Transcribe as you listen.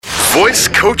Voice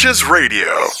Coaches Radio.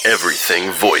 Everything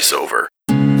voiceover.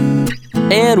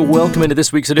 And welcome into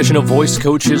this week's edition of Voice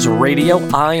Coaches Radio.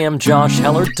 I am Josh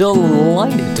Heller,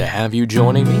 delighted to have you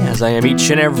joining me as I am each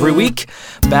and every week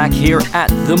back here at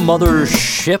the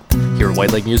mothership here at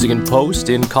White Lake Music and Post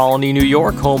in Colony, New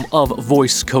York, home of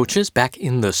Voice Coaches, back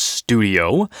in the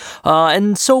studio.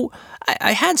 And so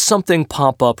I had something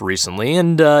pop up recently,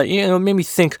 and it made me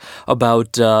think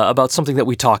about something that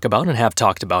we talk about and have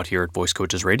talked about here at Voice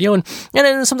Coaches Radio, and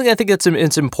it's something I think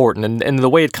it's important, and the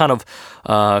way it kind of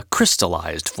crystallized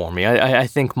for me, I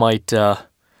think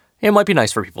it might be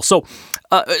nice for people. So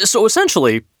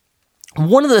essentially,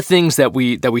 one of the things that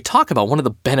we talk about, one of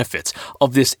the benefits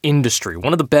of this industry,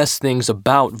 one of the best things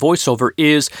about voiceover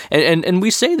is, and we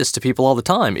say this to people all the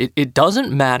time, it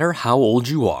doesn't matter how old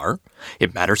you are,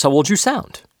 it matters how old you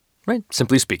sound, right?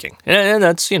 Simply speaking. And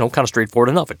that's, kind of straightforward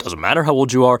enough. It doesn't matter how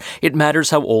old you are, it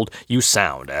matters how old you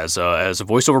sound. As a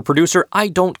voiceover producer, I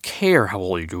don't care how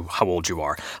old you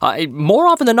are. More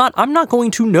often than not, I'm not going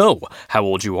to know how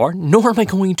old you are, nor am I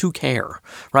going to care,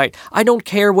 right? I don't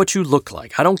care what you look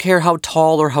like. I don't care how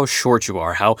tall or how short you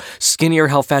are, how skinny or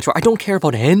how fat you are. I don't care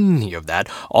about any of that.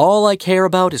 All I care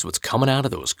about is what's coming out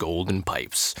of those golden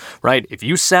pipes, right? If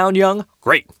you sound young,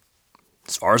 great.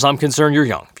 As far as I'm concerned, you're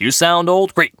young. If you sound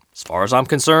old, great. As far as I'm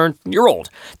concerned, you're old.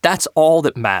 That's all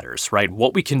that matters, right?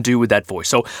 What we can do with that voice.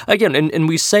 So again, and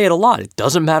we say it a lot, it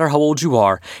doesn't matter how old you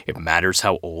are, it matters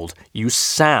how old you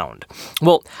sound.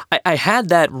 Well, I had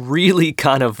that really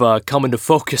kind of come into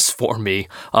focus for me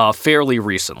fairly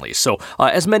recently. So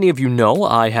as many of you know,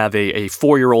 I have a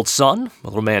 4-year-old son, a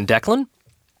little man, Declan.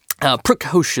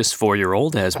 Precocious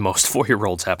 4-year-old, as most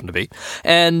 4-year-olds happen to be,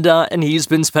 and he's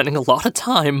been spending a lot of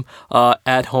time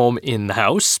at home in the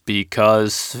house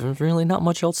because there's really not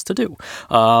much else to do.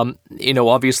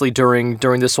 Obviously during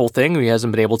this whole thing, he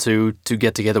hasn't been able to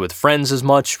get together with friends as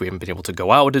much. We haven't been able to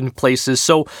go out in places,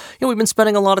 so we've been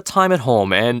spending a lot of time at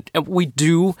home, and we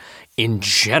do. In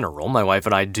general, my wife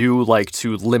and I do like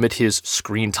to limit his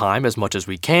screen time as much as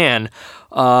we can,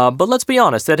 but let's be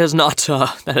honest, that has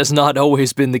not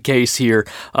always been the case here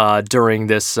during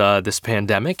this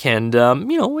pandemic, and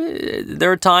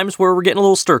there are times where we're getting a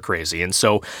little stir crazy, and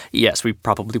so yes, we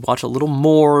probably watch a little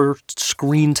more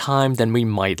screen time than we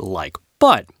might like,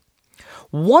 but.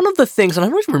 One of the things, and I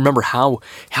don't even remember how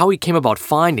he came about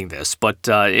finding this, but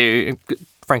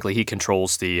frankly, he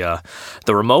controls the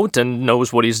remote and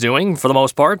knows what he's doing for the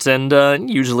most part, and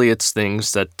usually it's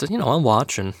things that I'll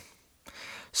watch, and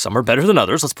some are better than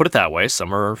others. Let's put it that way.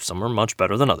 Some are much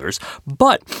better than others.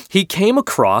 But he came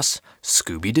across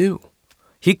Scooby-Doo.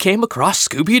 He came across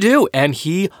Scooby-Doo, and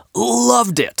he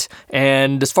loved it.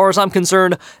 And as far as I'm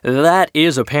concerned, that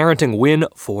is a parenting win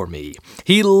for me.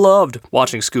 He loved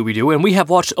watching Scooby-Doo, and we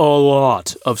have watched a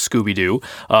lot of Scooby-Doo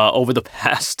over the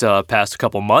past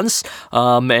couple months.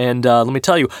 And let me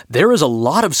tell you, there is a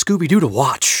lot of Scooby-Doo to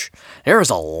watch. There is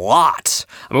a lot.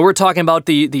 I mean, we're talking about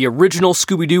the original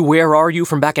Scooby-Doo, Where Are You,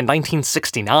 from back in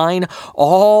 1969,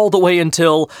 all the way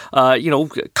until,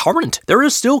 current. There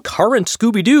is still current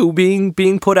Scooby-Doo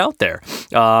being put out there.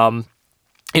 And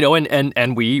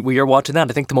we are watching that.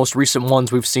 I think the most recent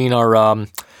ones we've seen are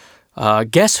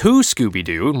Guess Who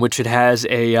Scooby-Doo, in which it has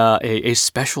a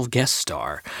special guest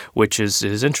star, which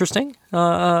is interesting,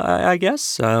 I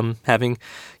guess, having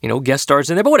guest stars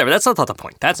in there, but whatever, that's not the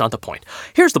point. That's not the point.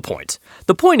 Here's the point.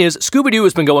 The point is, Scooby-Doo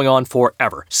has been going on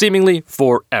forever, seemingly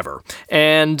forever.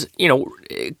 And,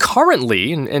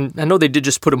 currently, and I know they did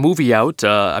just put a movie out,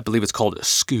 I believe it's called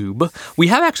Scoob. We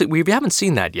haven't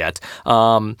seen that yet.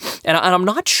 And I'm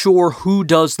not sure who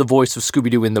does the voice of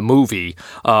Scooby-Doo in the movie,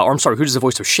 who does the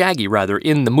voice of Shaggy, rather,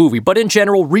 in the movie. But in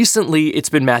general, recently, it's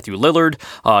been Matthew Lillard.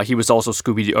 He was also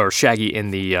Shaggy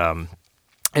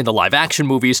in the live-action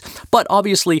movies, but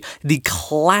obviously the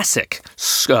classic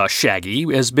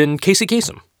Shaggy has been Casey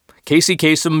Kasem. Casey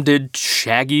Kasem did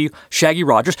Shaggy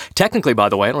Rogers. Technically, by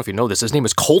the way, I don't know if you know this, his name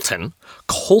is Colton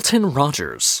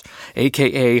Rogers,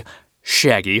 a.k.a.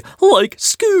 Shaggy, like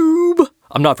Scoob.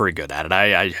 I'm not very good at it.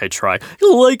 I try.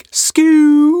 Like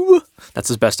Scoob.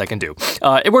 That's as best I can do.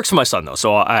 It works for my son, though,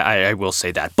 so I will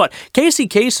say that. But Casey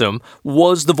Kasem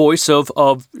was the voice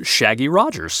of Shaggy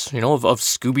Rogers, of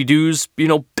Scooby-Doo's,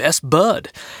 best bud.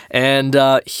 And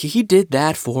he did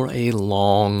that for a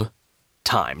long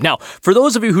time. Now, for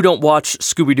those of you who don't watch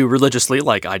Scooby-Doo religiously,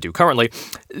 like I do currently,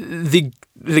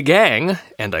 the gang,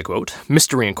 and I quote,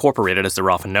 Mystery Incorporated as they're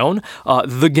often known,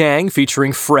 the gang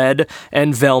featuring Fred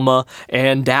and Velma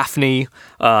and Daphne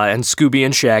and Scooby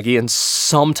and Shaggy and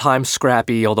sometimes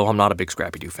Scrappy, although I'm not a big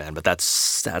Scrappy-Doo fan, but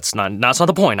that's not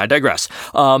the point. I digress.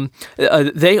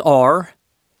 They are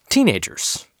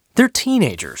teenagers. They're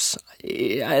teenagers.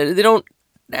 They don't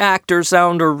act or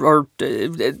sound or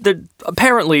they're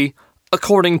apparently,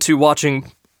 according to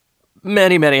watching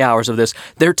many, many hours of this,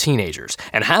 they're teenagers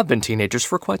and have been teenagers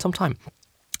for quite some time.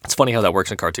 It's funny how that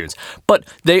works in cartoons, but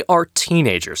they are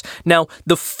teenagers. Now,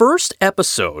 the first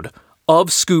episode of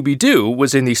Scooby-Doo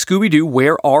was in the Scooby-Doo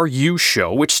Where Are You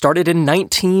show, which started in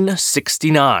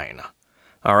 1969.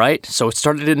 All right, so it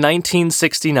started in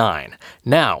 1969.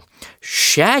 Now,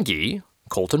 Shaggy,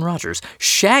 Colton Rogers,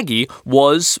 Shaggy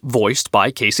was voiced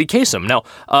by Casey Kasem. Now,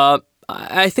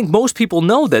 I think most people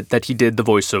know that he did the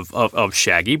voice of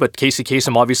Shaggy, but Casey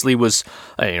Kasem obviously was,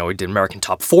 he did American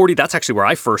Top 40. That's actually where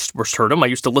I first heard him. I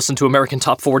used to listen to American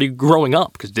Top 40 growing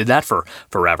up because he did that for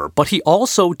forever. But he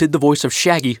also did the voice of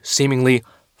Shaggy seemingly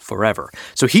forever.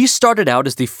 So he started out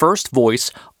as the first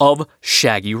voice of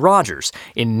Shaggy Rogers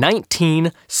in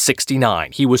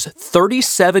 1969. He was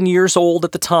 37 years old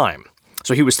at the time.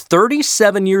 So he was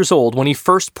 37 years old when he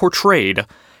first portrayed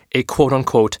a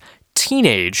quote-unquote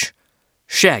teenage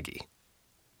Shaggy.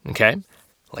 Okay?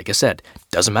 Like I said,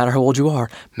 doesn't matter how old you are,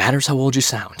 matters how old you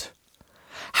sound.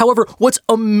 However, what's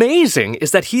amazing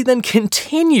is that he then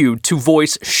continued to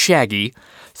voice Shaggy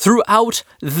throughout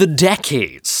the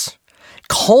decades,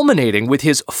 culminating with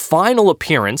his final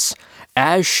appearance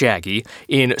as Shaggy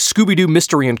in Scooby-Doo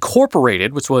Mystery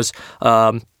Incorporated, which was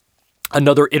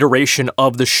another iteration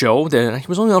of the show. He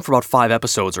was only on for about 5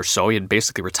 episodes or so. He had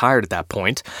basically retired at that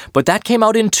point. But that came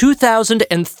out in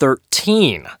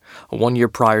 2013, 1 year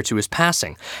prior to his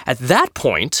passing. At that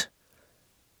point,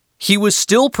 he was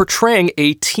still portraying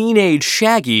a teenage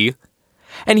Shaggy,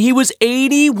 and he was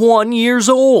 81 years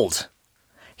old.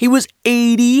 He was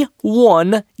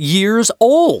 81 years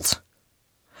old.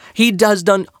 He has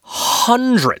done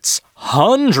hundreds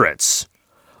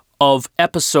of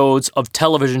episodes of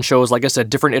television shows, like I said,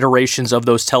 different iterations of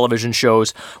those television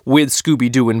shows with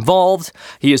Scooby-Doo involved.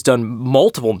 He has done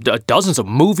dozens of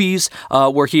movies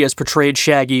where he has portrayed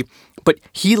Shaggy, but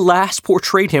he last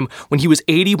portrayed him when he was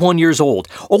 81 years old.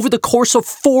 Over the course of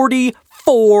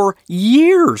 44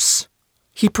 years,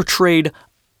 he portrayed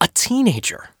a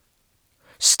teenager,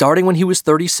 starting when he was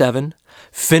 37,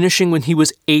 finishing when he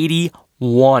was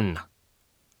 81.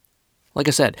 Like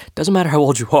I said, it doesn't matter how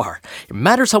old you are. It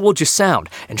matters how old you sound.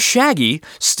 And Shaggy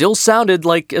still sounded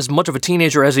like as much of a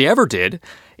teenager as he ever did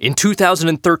in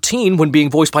 2013 when being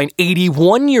voiced by an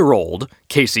 81-year-old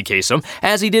Casey Kasem,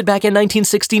 as he did back in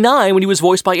 1969 when he was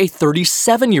voiced by a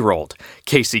 37-year-old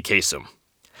Casey Kasem.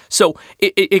 So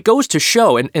it goes to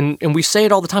show, and we say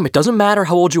it all the time, it doesn't matter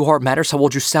how old you are, it matters how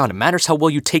old you sound. It matters how well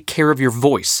you take care of your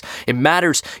voice. It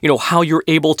matters, how you're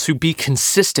able to be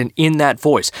consistent in that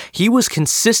voice. He was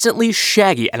consistently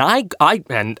Shaggy, and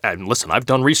and listen, I've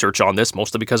done research on this,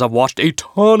 mostly because I've watched a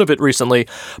ton of it recently,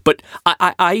 but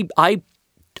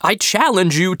I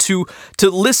challenge you to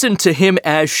listen to him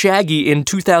as Shaggy in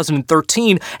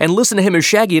 2013 and listen to him as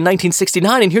Shaggy in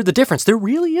 1969 and hear the difference. There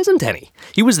really isn't any.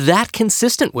 He was that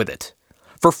consistent with it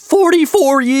for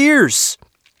 44 years.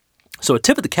 So a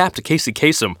tip of the cap to Casey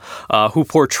Kasem, who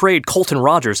portrayed Colton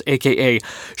Rogers, a.k.a.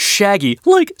 Shaggy,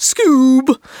 like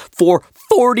Scoob, for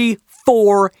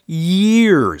 44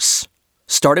 years.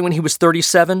 Starting when he was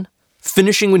 37,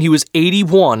 finishing when he was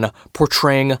 81,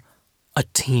 portraying a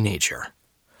teenager.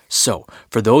 So,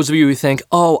 for those of you who think,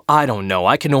 I don't know,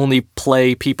 I can only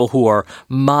play people who are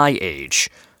my age.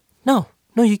 No,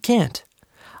 you can't.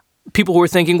 People who are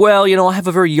thinking, I have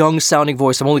a very young-sounding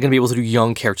voice, I'm only going to be able to do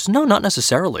young characters. No, not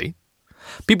necessarily.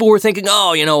 People who are thinking,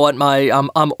 you know what,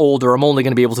 I'm older, I'm only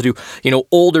going to be able to do,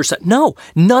 older. No,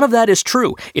 none of that is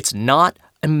true. It's not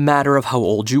a matter of how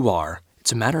old you are.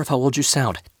 It's a matter of how old you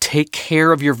sound. Take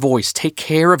care of your voice. Take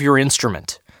care of your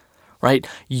instrument, right?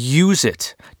 Use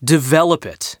it. Develop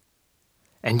it.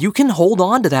 And you can hold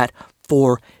on to that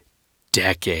for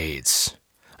decades.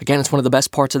 Again, it's one of the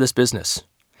best parts of this business.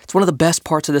 It's one of the best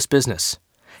parts of this business.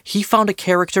 He found a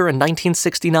character in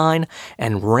 1969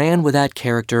 and ran with that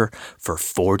character for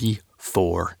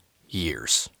 44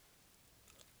 years.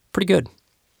 Pretty good.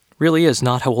 Really is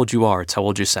not how old you are, it's how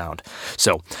old you sound.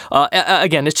 So,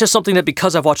 again, it's just something that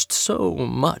because I've watched so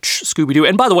much Scooby-Doo,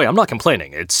 and by the way, I'm not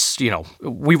complaining. It's,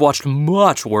 we've watched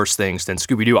much worse things than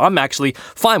Scooby-Doo. I'm actually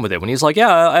fine with it. When he's like,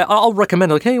 I'll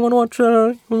recommend, hey, you want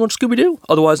to watch Scooby-Doo?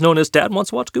 Otherwise known as Dad wants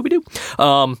to watch Scooby-Doo.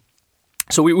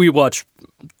 So we watch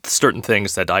certain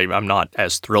things that I'm not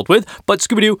as thrilled with, but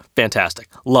Scooby-Doo, fantastic.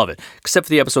 Love it. Except for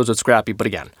the episodes with Scrappy, but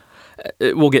again,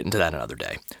 we'll get into that another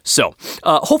day. So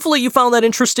hopefully you found that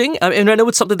interesting. And I know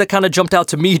it's something that kind of jumped out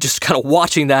to me just kind of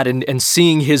watching that and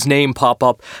seeing his name pop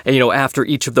up, after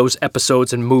each of those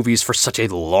episodes and movies for such a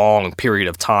long period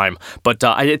of time. But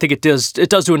I think it does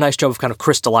do a nice job of kind of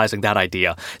crystallizing that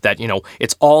idea that,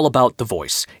 it's all about the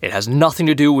voice. It has nothing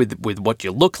to do with what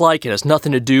you look like. It has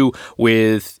nothing to do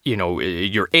with,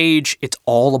 your age. It's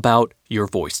all about your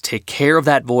voice. Take care of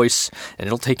that voice and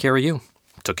it'll take care of you.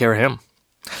 Took care of him.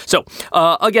 So,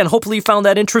 again, hopefully you found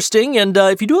that interesting, and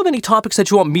if you do have any topics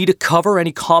that you want me to cover,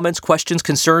 any comments, questions,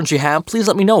 concerns you have, please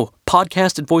let me know.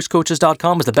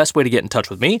 Podcast@voicecoaches.com is the best way to get in touch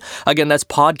with me. Again, that's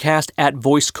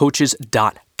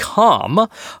podcast@voicecoaches.com.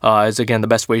 Is again the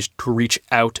best ways to reach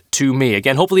out to me.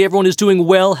 Again, hopefully everyone is doing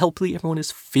well. Hopefully everyone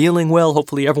is feeling well.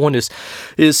 Hopefully everyone is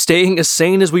staying as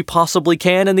sane as we possibly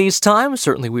can in these times.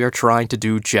 Certainly we are trying to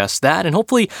do just that. And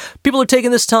hopefully people are taking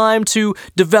this time to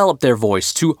develop their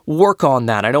voice, to work on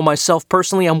that. I know myself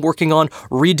personally, I'm working on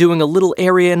redoing a little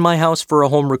area in my house for a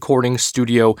home recording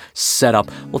studio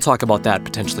setup. We'll talk about that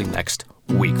potentially next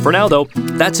week. For now, though,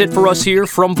 that's it for us here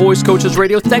from Voice Coaches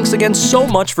Radio. Thanks again so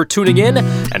much for tuning in,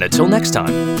 and until next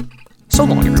time, so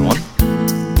long, everyone.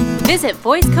 Visit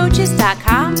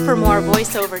voicecoaches.com for more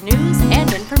voiceover news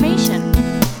and information.